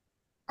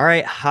All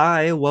right,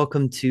 hi,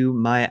 welcome to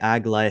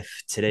MyAgLife.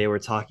 Today we're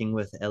talking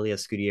with Elia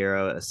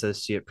Scudiero,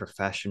 Associate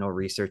Professional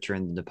Researcher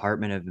in the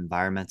Department of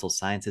Environmental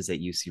Sciences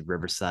at UC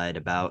Riverside,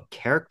 about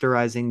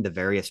characterizing the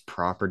various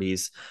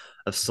properties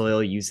of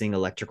soil using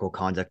electrical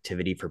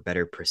conductivity for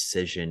better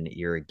precision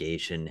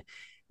irrigation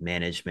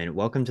management.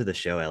 Welcome to the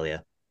show,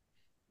 Elia.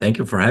 Thank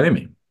you for having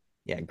me.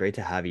 Yeah, great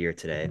to have you here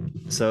today.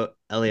 So,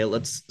 Elliot,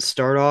 let's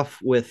start off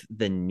with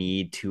the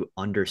need to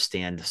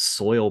understand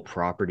soil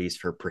properties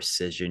for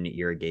precision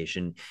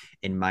irrigation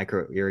in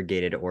micro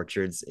irrigated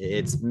orchards.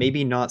 It's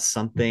maybe not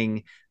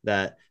something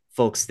that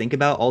folks think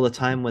about all the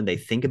time when they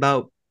think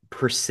about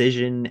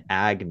precision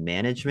ag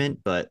management,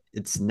 but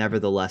it's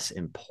nevertheless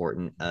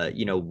important.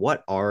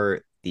 What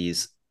are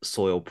these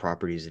soil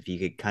properties? If you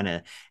could kind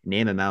of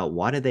name them out,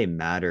 why do they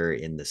matter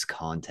in this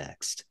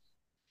context?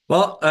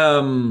 Well,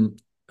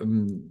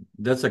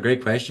 that's a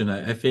great question.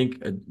 I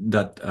think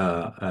that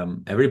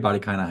everybody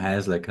kind of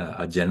has like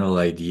a general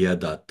idea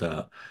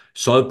that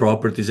soil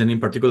properties, and in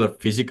particular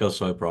physical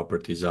soil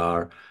properties,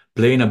 are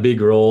playing a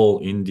big role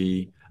in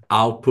the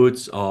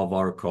outputs of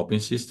our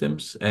cropping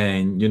systems.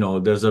 And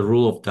there's a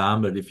rule of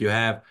thumb that if you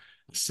have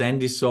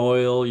sandy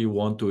soil, you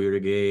want to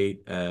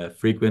irrigate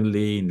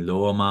frequently in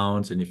low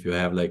amounts, and if you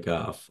have like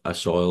a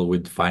soil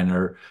with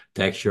finer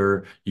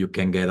texture, you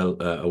can get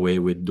away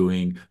with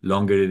doing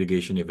longer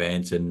irrigation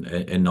events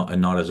and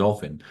not as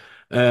often.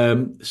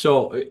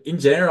 So in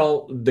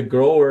general, the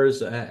growers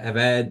have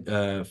had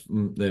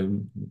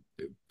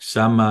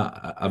some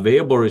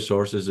available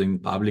resources in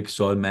public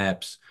soil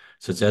maps,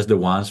 such as the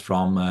ones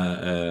from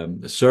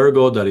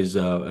Sergo that is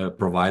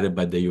provided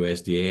by the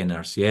USDA and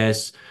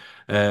RCS.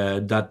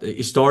 That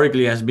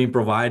historically has been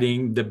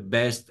providing the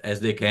best as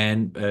they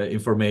can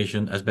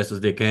information as best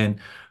as they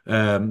can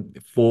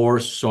for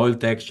soil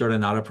texture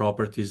and other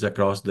properties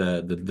across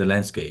the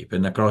landscape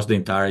and across the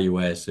entire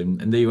US.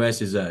 And the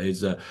US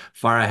is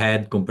far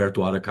ahead compared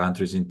to other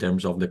countries in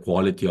terms of the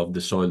quality of the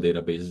soil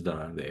databases that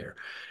are there.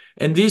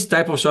 And these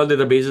type of soil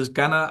databases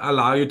kind of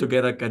allow you to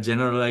get a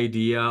general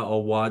idea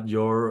of what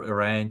your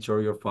ranch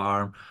or your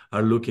farm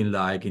are looking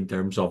like in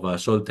terms of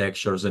soil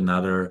textures and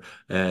other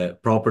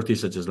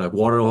properties such as like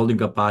water holding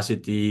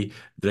capacity,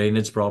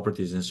 drainage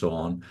properties, and so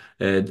on,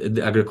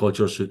 the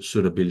agricultural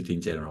suitability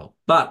in general.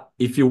 But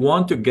if you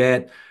want to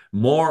get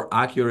more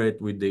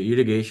accurate with the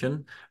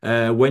irrigation,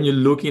 when you're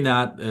looking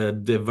at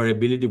the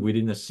variability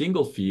within a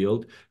single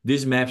field,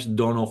 these maps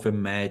don't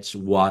often match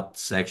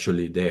what's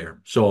actually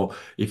there. So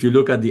if you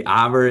look at the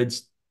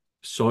average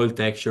soil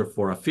texture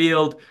for a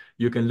field,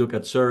 you can look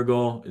at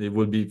Sergo, it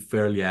will be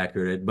fairly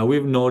accurate. But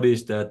we've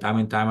noticed time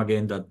and time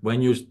again that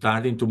when you're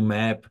starting to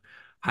map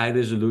high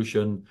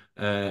resolution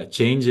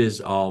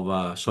changes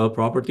of soil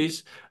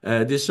properties,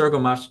 these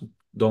Sergo maps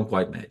don't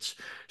quite match.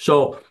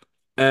 So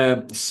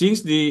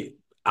since the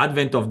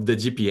advent of the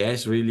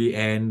GPS really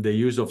and the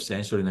use of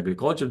sensor in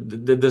agriculture,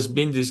 there's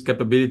been this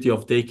capability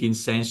of taking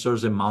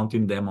sensors and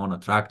mounting them on a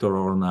tractor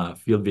or on a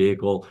field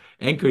vehicle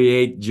and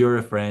create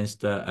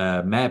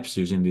georeferenced maps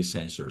using these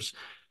sensors.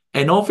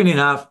 And often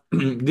enough,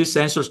 these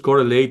sensors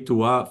correlate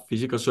to a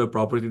physical soil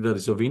property that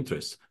is of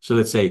interest. So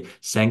let's say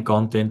sand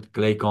content,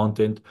 clay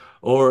content,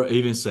 or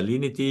even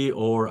salinity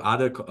or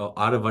other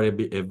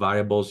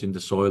variables in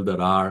the soil that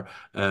are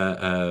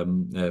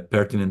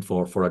pertinent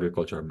for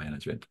agricultural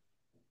management.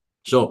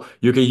 So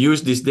you can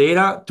use this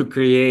data to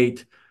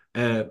create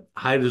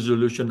high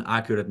resolution,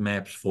 accurate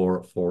maps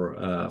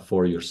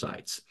for your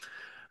sites.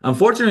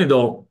 Unfortunately,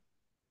 though,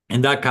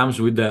 and that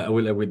comes with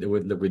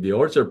the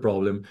orchard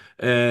problem.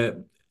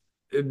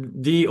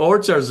 The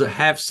orchards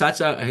have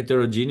such a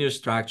heterogeneous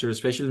structure,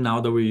 especially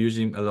now that we're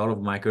using a lot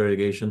of micro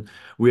irrigation.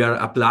 We are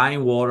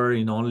applying water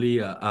in only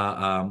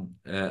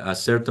a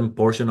certain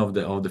portion of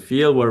the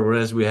field,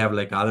 whereas we have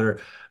like other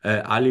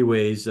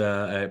alleyways,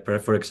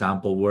 for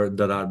example,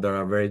 that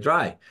are very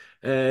dry.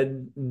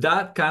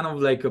 That kind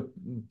of like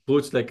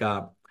puts like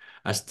a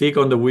stick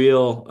on the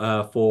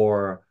wheel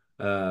for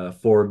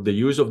the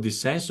use of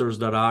these sensors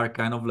that are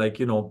kind of like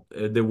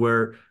they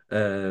were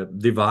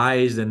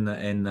devised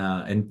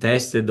and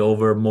tested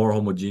over more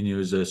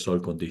homogeneous soil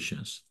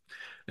conditions.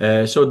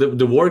 So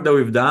the work that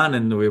we've done,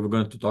 and we were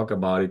going to talk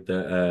about it,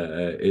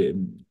 it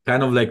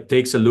kind of like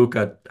takes a look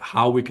at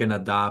how we can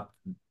adapt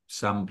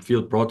some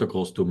field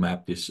protocols to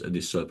map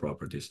these soil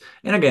properties.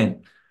 And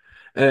again,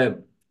 uh,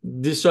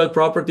 these soil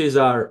properties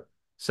are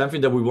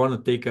something that we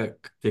want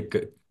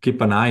to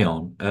keep an eye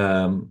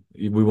on.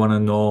 We want to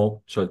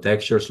know soil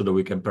texture so that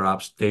we can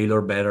perhaps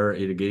tailor better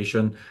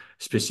irrigation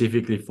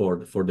specifically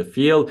for the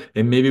field,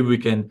 and maybe we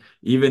can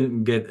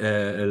even get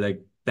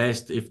like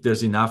test if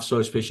there's enough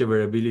soil spatial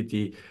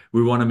variability.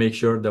 We want to make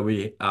sure that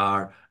we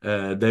are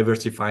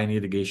diversifying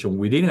irrigation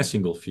within a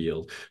single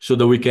field so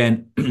that we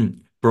can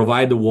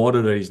provide the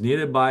water that is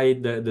needed by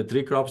the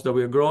tree crops that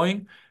we are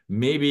growing,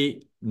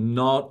 maybe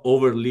not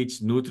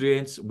overleach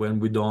nutrients when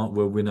we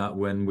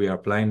are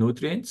applying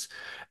nutrients,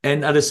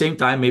 and at the same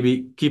time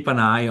maybe keep an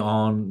eye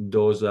on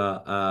those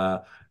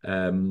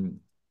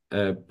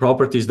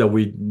properties that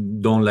we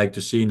don't like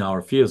to see in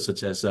our fields,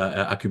 such as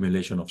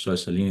accumulation of soil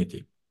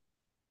salinity.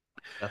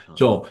 Definitely.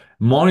 So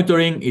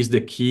monitoring is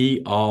the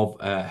key of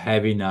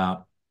having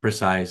a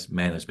precise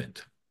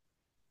management.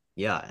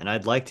 Yeah, and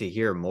I'd like to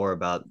hear more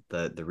about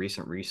the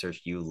recent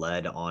research you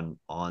led on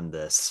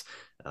this,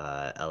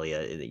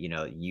 Elia. You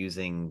know,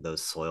 using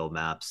those soil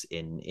maps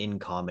in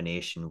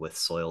combination with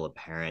soil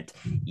apparent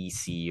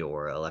EC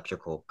or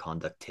electrical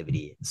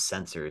conductivity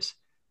sensors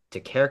to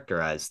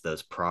characterize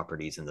those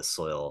properties in the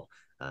soil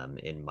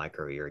in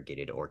micro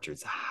irrigated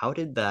orchards. How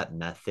did that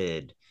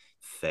method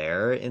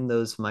fare in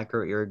those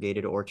micro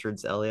irrigated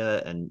orchards,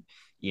 Elia? And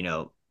you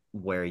know,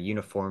 where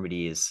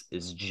uniformity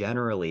is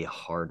generally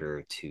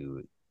harder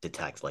to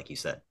detect, like you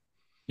said.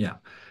 Yeah.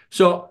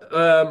 So,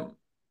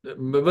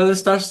 but let's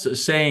start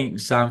saying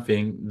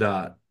something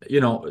that,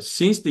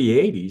 since the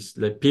 80s,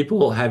 that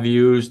people have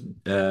used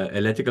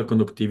electrical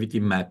conductivity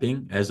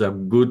mapping as a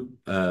good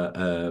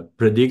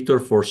predictor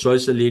for soil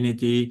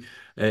salinity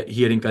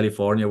here in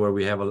California, where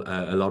we have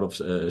a lot of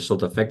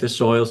salt-affected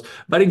soils.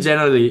 But in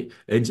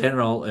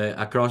general,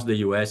 across the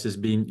U.S., it's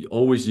been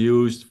always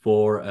used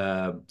for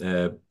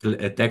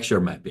texture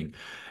mapping.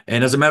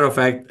 And as a matter of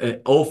fact,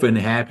 it often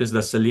happens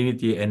that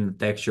salinity and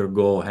texture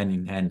go hand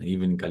in hand,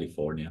 even in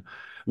California.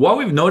 What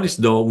we've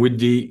noticed, though, with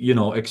the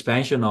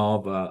expansion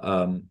of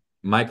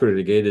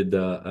micro-irrigated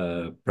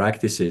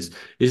practices,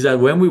 is that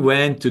when we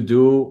went to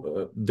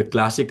do the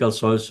classical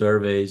soil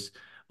surveys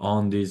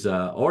on these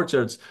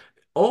orchards,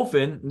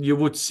 often you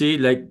would see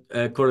like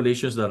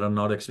correlations that are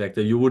not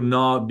expected. You would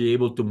not be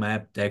able to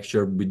map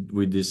texture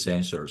with these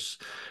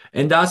sensors,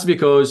 and that's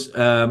because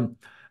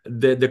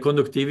the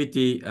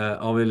conductivity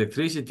of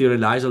electricity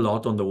relies a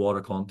lot on the water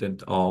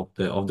content of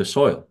the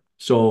soil.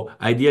 So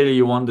ideally,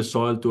 you want the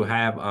soil to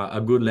have a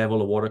good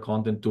level of water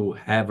content to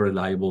have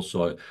reliable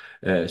soil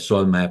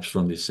maps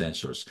from these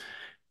sensors.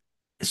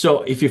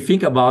 So if you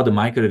think about the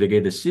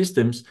micro-irrigated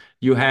systems,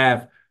 you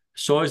have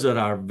soils that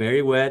are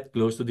very wet,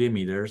 close to the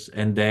emitters,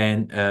 and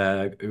then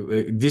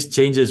this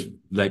changes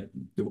like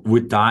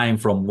with time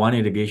from one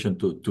irrigation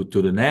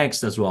to the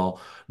next as well.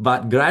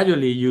 But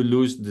gradually you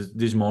lose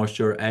this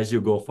moisture as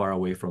you go far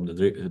away from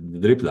the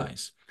drip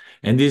lines.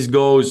 And this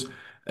goes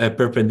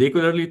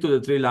perpendicularly to the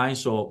tree line,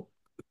 so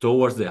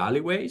towards the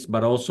alleyways,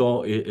 but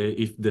also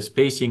if the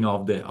spacing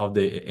of the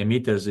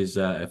emitters is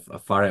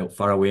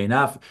far away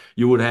enough,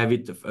 you would have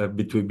it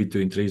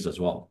between trees as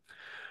well.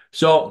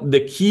 So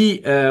the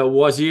key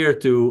was here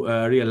to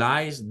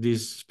realize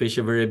this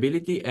spatial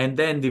variability and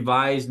then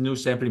devise new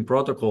sampling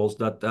protocols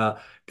that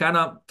kind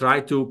of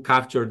try to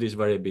capture this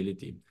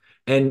variability.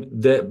 And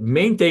the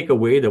main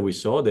takeaway that we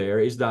saw there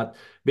is that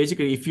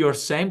basically if you're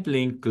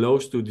sampling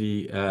close to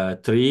the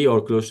tree or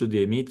close to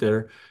the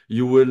emitter,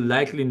 you will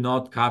likely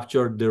not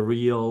capture the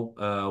real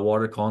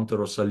water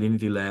content or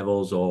salinity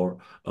levels or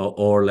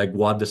like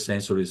what the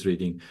sensor is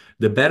reading.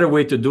 The better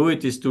way to do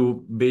it is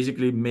to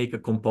basically make a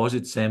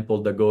composite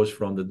sample that goes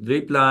from the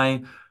drip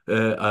line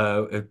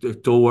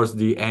towards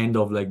the end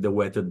of like the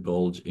wetted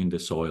bulge in the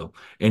soil.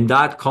 And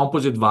that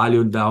composite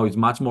value now is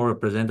much more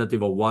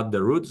representative of what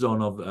the root zone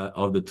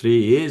of the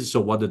tree is. So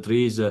what the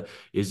tree is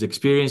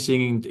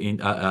experiencing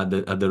at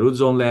the root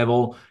zone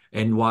level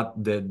and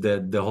what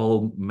the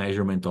whole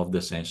measurement of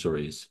the sensor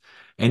is.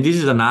 And this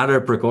is another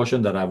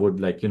precaution that I would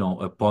like,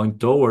 point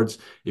towards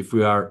if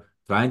we are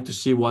trying to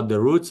see what the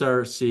roots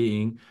are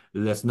seeing.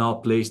 Let's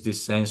not place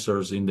these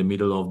sensors in the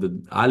middle of the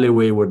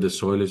alleyway where the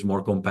soil is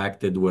more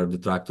compacted, where the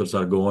tractors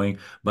are going,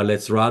 but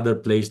let's rather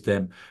place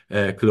them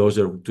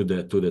closer to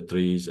the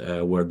trees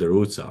where the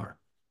roots are.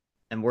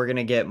 And we're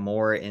gonna get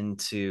more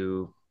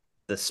into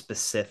the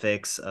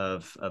specifics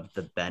of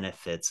the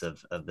benefits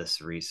of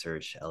this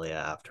research, Elia,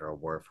 after a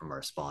word from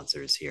our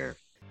sponsors here.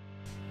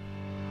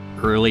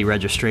 Early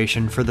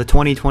registration for the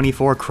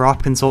 2024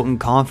 Crop Consultant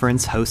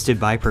Conference, hosted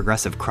by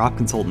Progressive Crop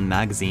Consultant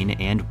Magazine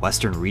and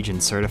Western Region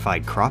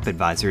Certified Crop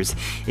Advisors,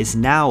 is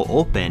now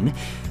open.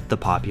 The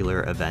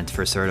popular event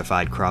for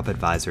certified crop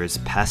advisors,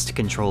 pest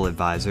control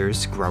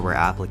advisors, grower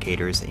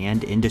applicators,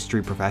 and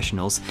industry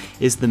professionals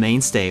is the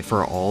mainstay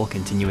for all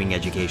continuing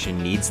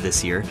education needs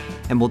this year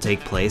and will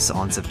take place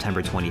on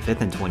September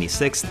 25th and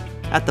 26th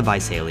at the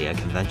Visalia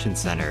Convention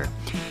Center.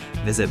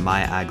 Visit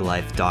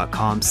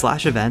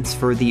myaglife.com/events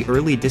for the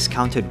early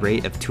discounted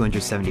rate of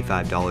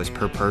 $275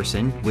 per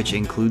person, which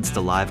includes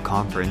the live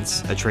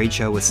conference, a trade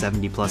show with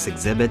 70 plus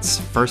exhibits,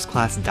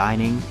 first-class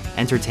dining,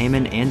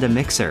 entertainment, and a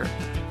mixer.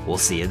 We'll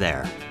see you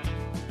there.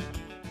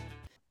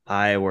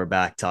 Hi, we're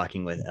back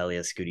talking with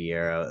Elia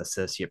Scudiero,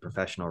 Associate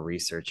Professional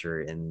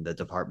Researcher in the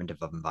Department of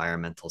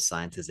Environmental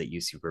Sciences at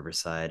UC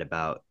Riverside,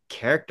 about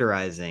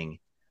characterizing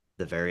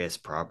the various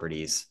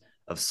properties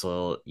of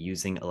soil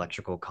using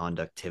electrical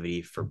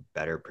conductivity for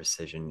better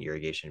precision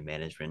irrigation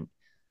management.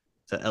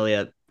 So,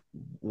 Elia,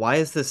 why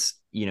is this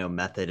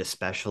method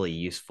especially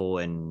useful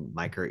in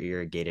micro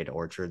irrigated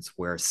orchards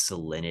where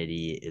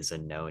salinity is a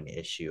known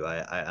issue?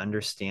 I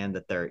understand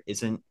that there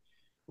isn't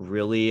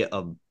really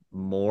a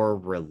more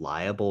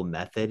reliable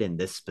method in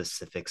this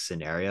specific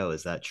scenario.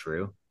 Is that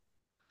true?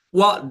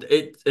 Well,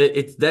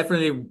 it's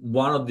definitely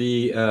one of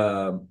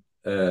the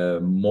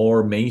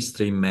more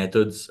mainstream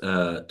methods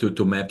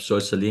to map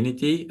soil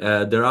salinity.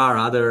 There are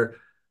other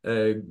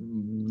uh,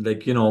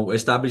 like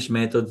established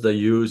methods that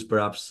use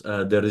perhaps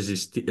the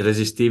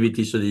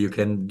resistivity so that you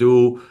can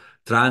do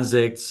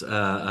transects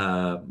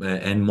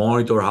and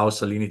monitor how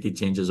salinity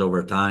changes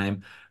over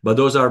time. But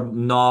those are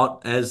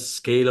not as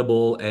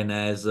scalable and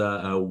as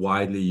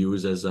widely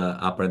used as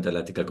apparent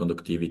electrical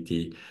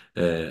conductivity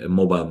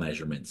mobile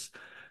measurements.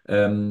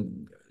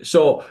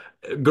 So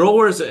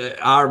growers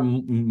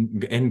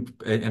and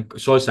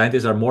soil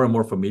scientists are more and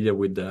more familiar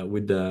with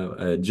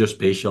the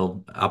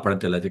geospatial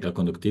apparent electrical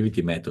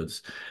conductivity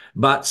methods,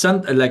 but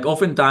some like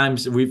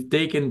oftentimes we've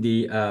taken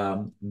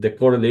the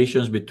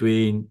correlations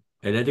between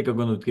electrical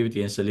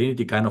conductivity and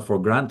salinity kind of for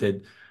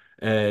granted,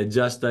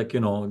 just like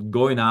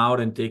going out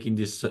and taking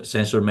these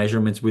sensor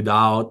measurements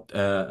without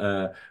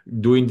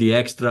doing the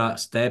extra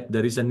step.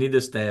 There is a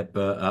needed step,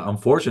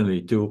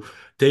 unfortunately, to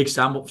take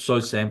some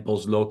soil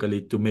samples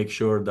locally to make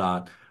sure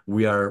that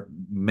we are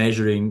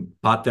measuring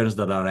patterns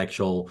that are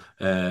actual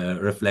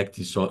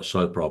reflecting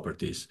soil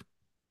properties.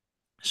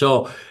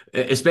 So,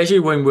 especially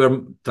when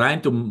we're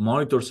trying to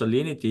monitor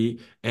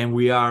salinity and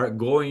we are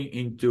going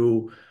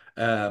into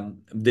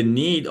the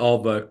need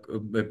of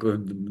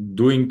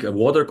doing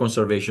water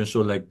conservation,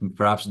 so like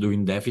perhaps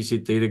doing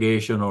deficit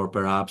irrigation or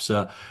perhaps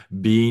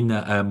being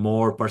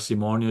more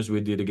parsimonious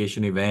with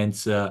irrigation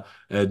events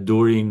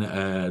during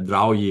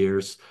drought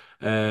years.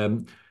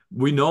 Um,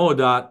 we know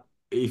that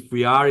if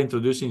we are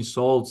introducing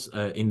salts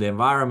in the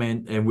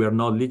environment and we are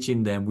not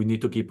leaching them, we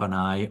need to keep an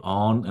eye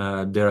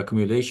on their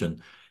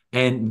accumulation.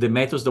 And the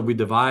methods that we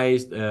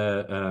devised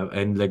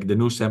and like the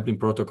new sampling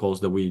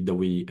protocols that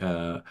we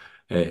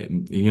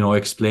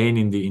explain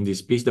in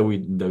this piece that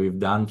we've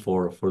done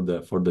for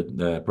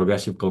the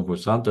Progressive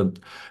Consultant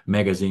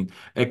magazine,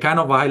 kind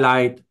of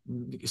highlight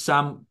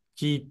some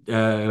key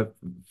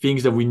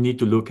things that we need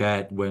to look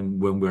at when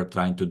we're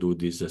trying to do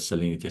these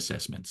salinity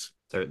assessments.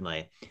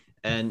 Certainly.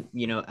 And,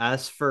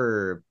 as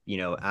for,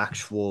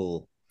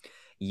 actual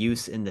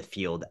use in the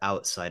field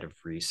outside of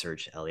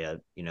research, Elia,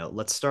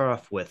 let's start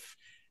off with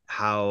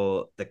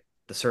how the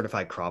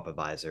certified crop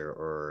advisor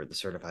or the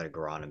certified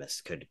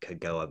agronomist could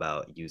go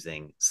about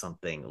using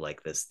something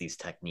like this, these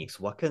techniques.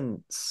 What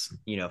can,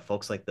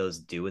 folks like those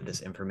do with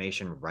this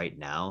information right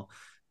now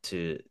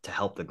to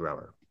help the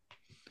grower?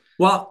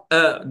 Well,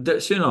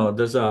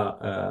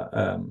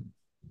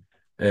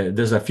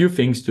 there's a few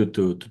things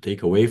to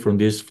take away from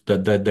this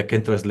that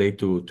can translate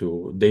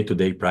to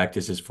day-to-day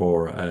practices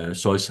for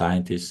soil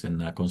scientists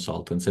and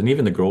consultants and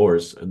even the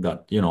growers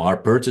that are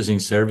purchasing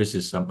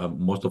services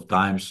most of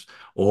times,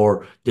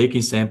 or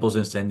taking samples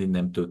and sending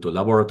them to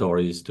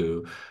laboratories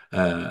to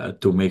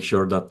make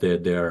sure that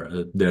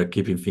they're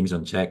keeping things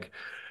on check.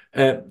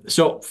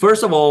 So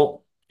first of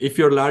all, if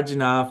you're large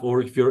enough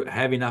or if you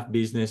have enough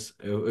business,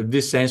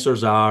 these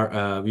sensors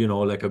are,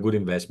 like a good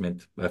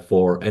investment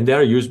and they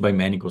are used by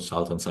many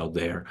consultants out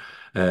there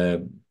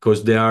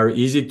because they are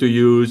easy to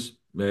use,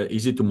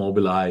 easy to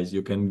mobilize.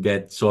 You can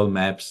get soil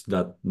maps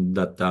that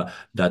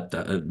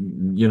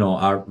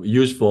are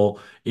useful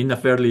in a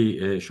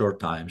fairly short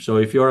time. So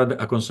if you're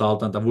a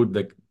consultant, I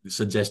would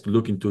suggest to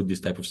look into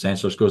this type of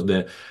sensors because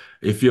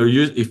if you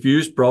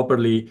use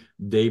properly,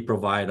 they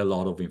provide a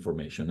lot of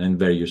information and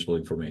very useful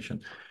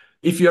information.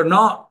 If you're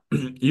not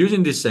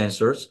using these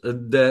sensors,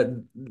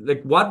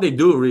 what they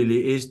do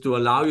really is to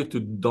allow you to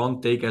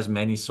don't take as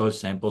many soil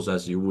samples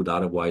as you would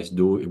otherwise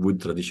do with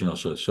traditional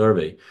soil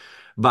survey.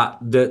 But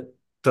the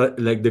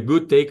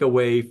good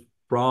takeaway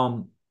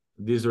from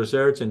this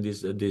research and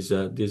this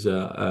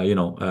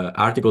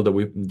article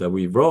that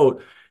we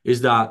wrote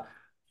is that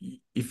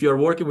if you're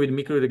working with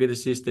micro irrigated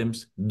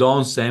systems,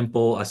 don't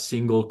sample a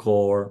single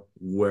core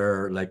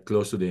where like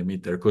close to the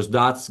emitter, because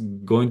that's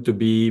going to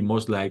be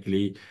most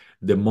likely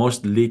the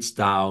most leached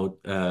out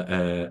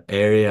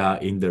area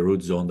in the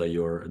root zone that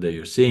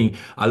you're seeing.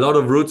 A lot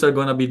of roots are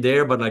going to be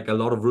there, but like a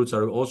lot of roots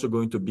are also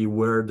going to be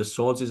where the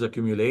salt is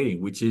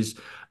accumulating, which is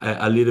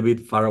a little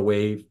bit far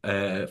away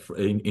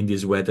in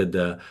this wetted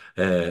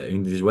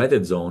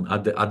zone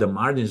at the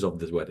margins of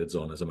this wetted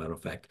zone, as a matter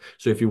of fact.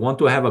 So if you want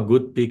to have a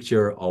good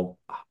picture of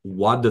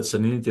what the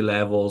salinity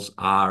levels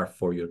are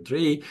for your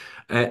tree,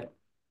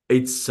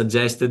 it's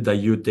suggested that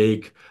you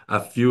take a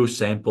few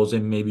samples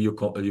and maybe you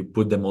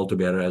put them all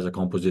together as a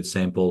composite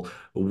sample,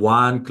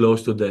 one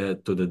close to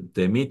the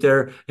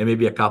emitter and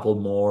maybe a couple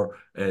more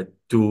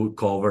to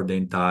cover the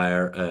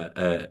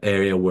entire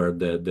area where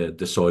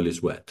the soil is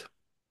wet.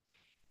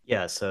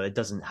 Yeah, so it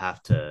doesn't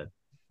have to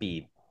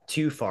be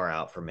too far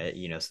out from it,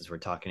 since we're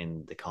talking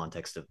in the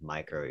context of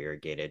micro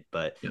irrigated,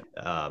 but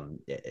Yeah.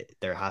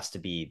 there has to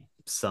be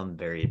some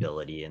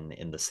variability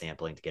in the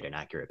sampling to get an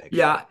accurate picture.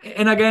 Yeah,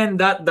 and again,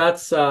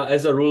 that's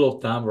as a rule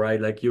of thumb,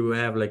 right? Like you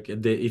have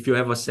if you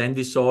have a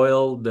sandy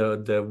soil,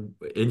 and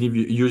if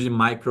you're using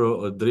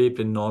micro or drip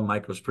and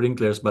non-micro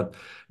sprinklers, but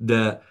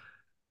the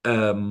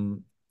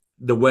um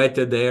the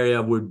wetted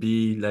area would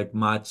be like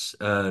much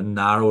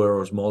narrower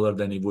or smaller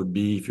than it would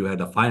be if you had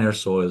a finer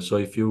soil. So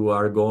if you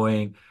are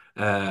going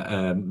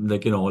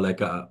like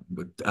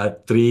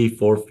like 3,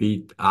 4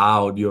 feet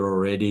out, you're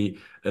already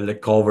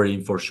like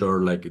covering for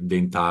sure like the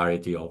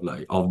entirety of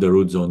like of the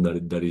root zone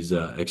that is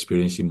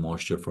experiencing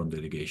moisture from the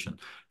irrigation.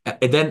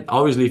 And then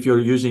obviously if you're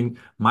using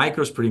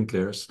micro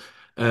sprinklers,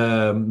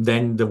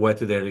 then the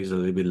wetted area is a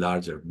little bit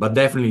larger. But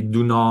definitely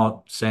do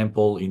not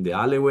sample in the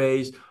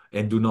alleyways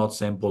and do not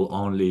sample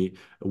only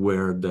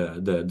where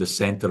the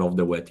center of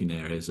the wetting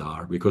areas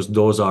are, because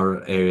those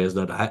are areas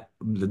that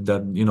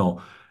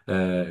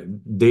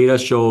data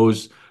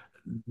shows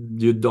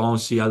you don't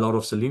see a lot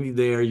of salinity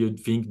there. You'd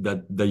think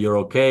that you're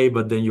okay,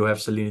 but then you have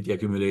salinity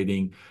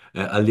accumulating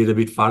a little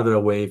bit farther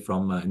away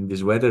from in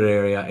this weather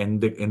area,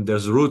 and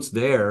there's roots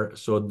there,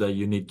 so that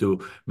you need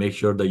to make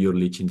sure that you're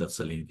leaching that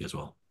salinity as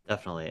well.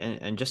 Definitely.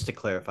 And just to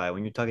clarify,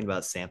 when you're talking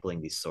about sampling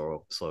these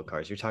soil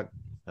cores, you're talking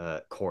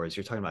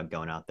about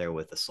going out there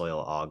with a soil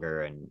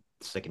auger and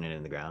sticking it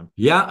in the ground.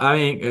 Yeah, I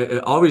mean,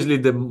 obviously,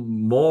 the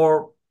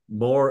more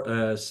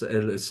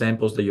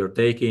samples that you're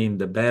taking,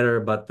 the better.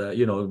 But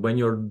when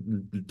you're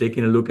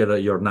taking a look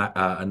at your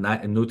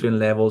nutrient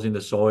levels in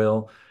the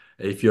soil,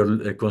 if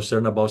you're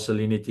concerned about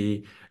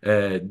salinity,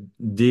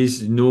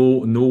 these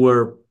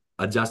newer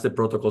adjusted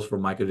protocols for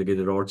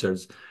micro-irrigated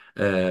orchards,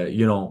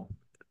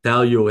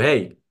 tell you,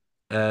 hey,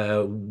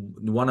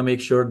 you want to make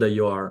sure that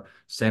you are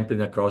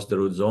sampling across the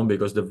root zone,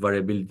 because the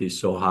variability is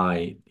so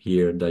high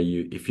here that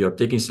if you're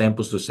taking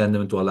samples to send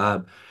them to a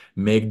lab,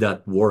 make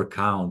that work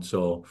count.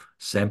 So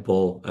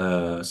sample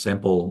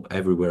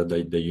everywhere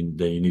that you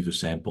need to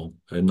sample,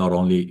 not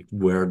only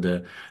where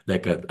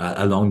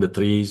along the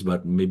trees,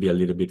 but maybe a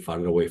little bit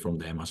farther away from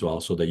them as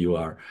well, so that you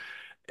are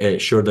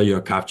sure that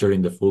you're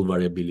capturing the full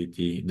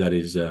variability that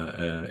is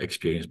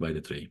experienced by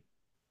the tree.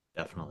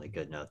 Definitely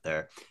good note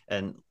there.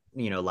 And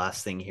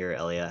last thing here,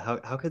 Elia,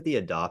 how could the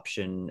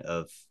adoption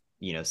of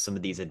some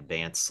of these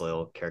advanced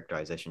soil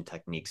characterization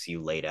techniques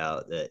you laid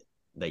out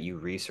that you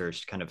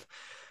researched kind of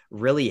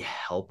really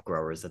help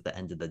growers at the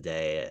end of the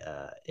day?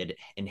 It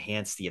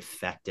enhance the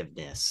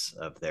effectiveness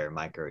of their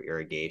micro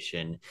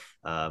irrigation,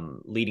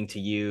 leading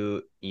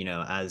to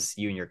as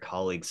you and your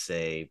colleagues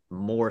say,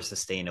 more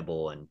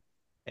sustainable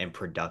and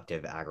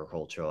productive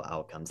agricultural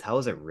outcomes. How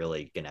is it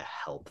really going to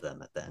help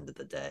them at the end of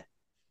the day?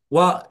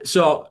 Well,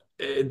 so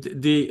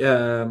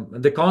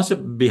the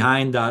concept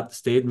behind that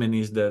statement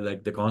is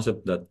the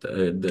concept that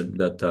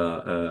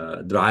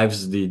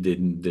drives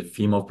the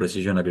theme of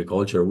precision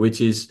agriculture, which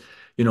is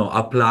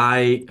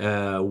apply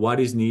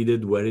what is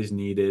needed, where is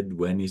needed,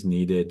 when is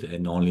needed,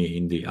 and only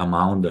in the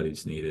amount that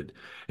is needed.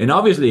 And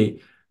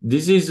obviously,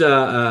 this is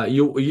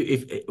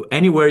if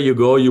anywhere you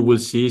go, you will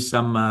see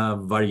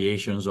some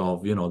variations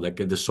of like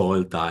the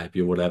soil type.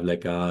 You would have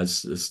like a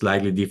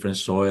slightly different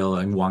soil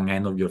in one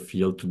end of your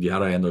field to the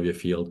other end of your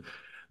field,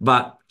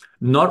 but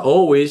not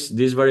always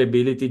this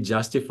variability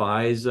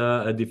justifies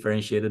a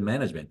differentiated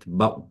management.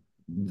 But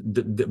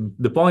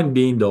the point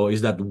being though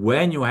is that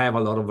when you have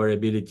a lot of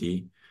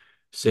variability,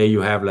 say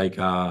you have like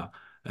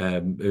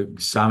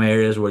some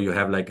areas where you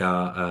have like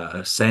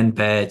a sand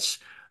patch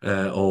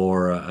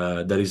or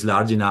that is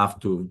large enough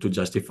to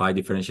justify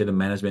differentiated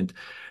management.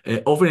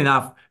 Often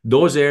enough,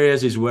 those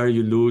areas is where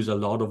you lose a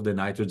lot of the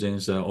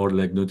nitrogens or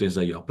like nutrients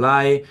that you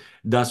apply.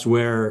 That's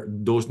where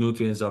those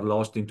nutrients are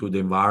lost into the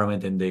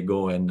environment, and they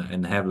go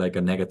and have like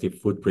a negative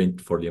footprint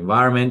for the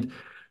environment.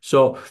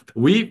 So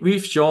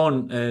we've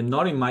shown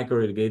not in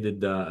micro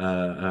irrigated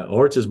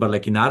orchards, but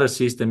like in other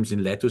systems,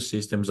 in lettuce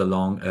systems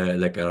along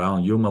like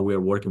around Yuma, we are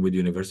working with the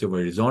University of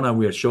Arizona.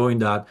 We are showing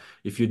that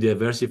if you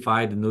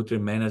diversify the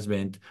nutrient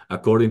management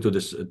according to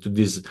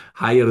these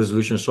higher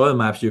resolution soil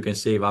maps, you can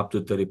save up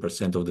to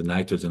 30% of the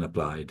nitrogen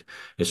applied.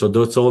 And so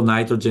that's all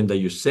nitrogen that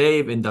you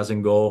save and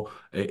doesn't go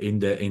in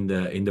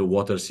the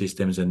water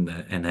systems and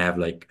have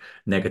like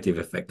negative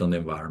effect on the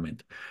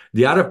environment.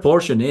 The other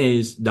portion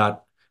is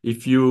that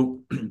if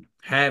you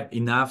have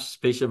enough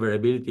spatial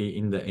variability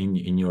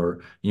in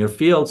your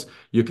fields,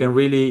 you can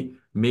really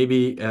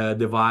maybe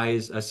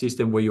devise a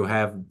system where you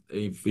have,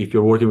 if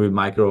you're working with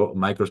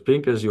micro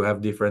sprinklers, you have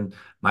different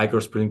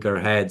micro sprinkler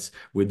heads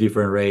with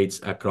different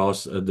rates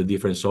across the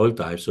different soil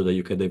types, so that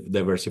you can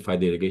diversify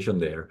the irrigation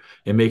there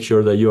and make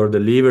sure that you're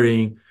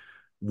delivering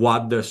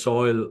what the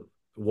soil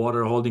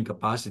water holding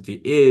capacity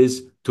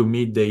is to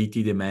meet the ET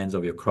demands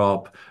of your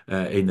crop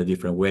in a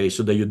different way,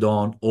 so that you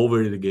don't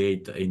over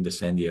irrigate in the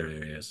sandier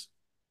areas.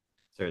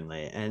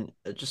 Certainly. And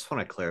I just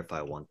want to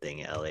clarify one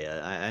thing,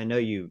 Elia. I know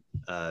you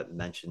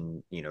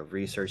mentioned,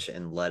 research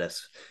and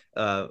lettuce,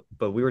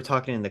 but we were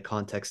talking in the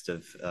context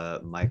of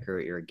micro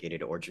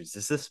irrigated orchards.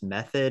 Is this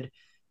method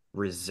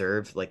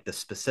reserved, like the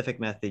specific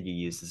method you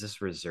use, is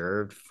this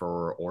reserved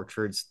for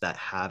orchards that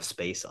have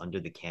space under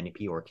the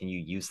canopy, or can you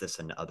use this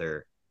in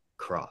other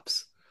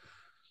crops?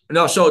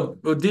 No, so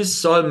these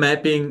soil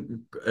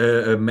mapping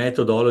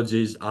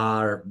methodologies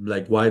are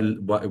like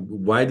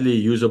widely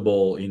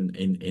usable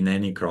in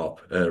any crop,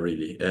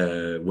 really.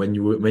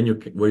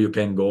 Where you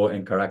can go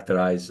and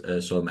characterize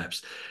soil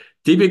maps.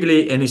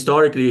 Typically and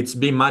historically, it's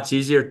been much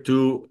easier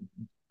to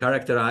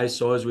characterize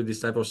soils with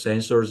this type of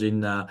sensors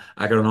in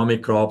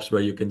agronomic crops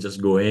where you can just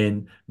go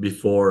in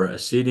before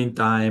seeding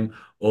time,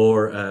 or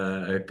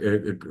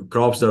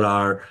crops that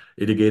are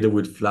irrigated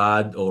with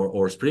flood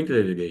or sprinkler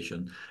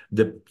irrigation.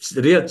 The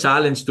real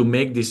challenge to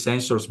make these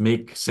sensors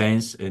make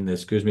sense, and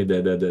excuse me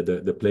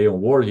the play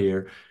on word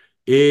here,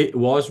 it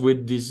was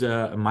with these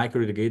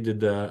micro irrigated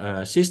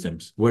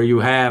systems where you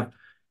have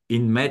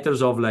in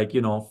meters of like,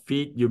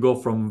 feet, you go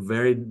from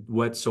very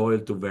wet soil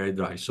to very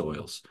dry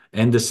soils.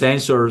 And the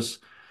sensors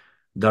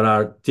that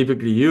are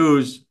typically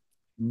used,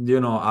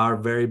 are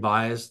very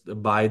biased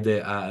by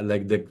the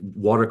like the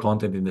water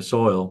content in the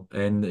soil,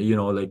 and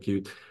like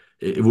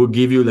it will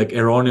give you like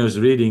erroneous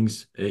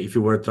readings if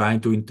you were trying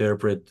to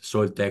interpret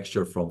soil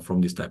texture from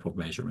this type of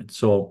measurement.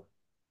 So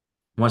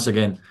once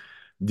again,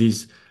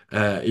 this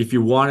if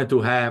you wanted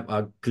to have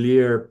a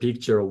clear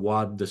picture of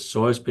what the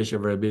soil spatial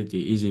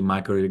variability is in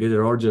micro irrigated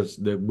orchards,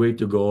 the way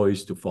to go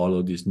is to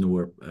follow these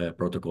newer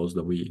protocols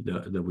that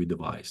we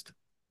devised.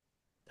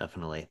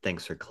 Definitely.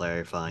 Thanks for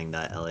clarifying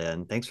that, Elia.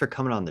 And thanks for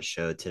coming on the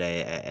show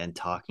today and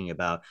talking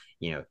about,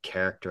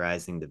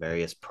 characterizing the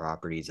various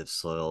properties of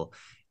soil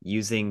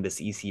using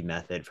this EC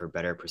method for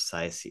better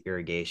precise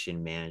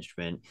irrigation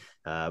management.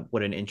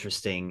 What an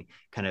interesting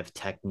kind of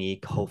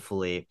technique.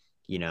 Hopefully,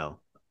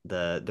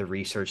 the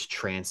research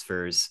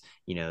transfers,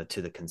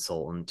 to the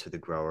consultant, to the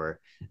grower,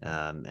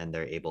 and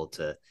they're able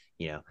to,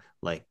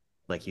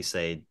 like you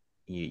say,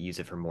 you use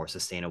it for more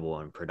sustainable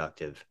and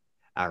productive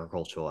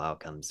agricultural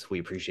outcomes. We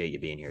appreciate you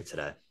being here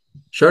today.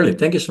 Surely,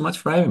 thank you so much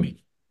for having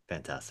me.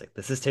 Fantastic.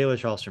 This is Taylor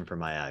Chalstrom for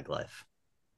MyAgLife.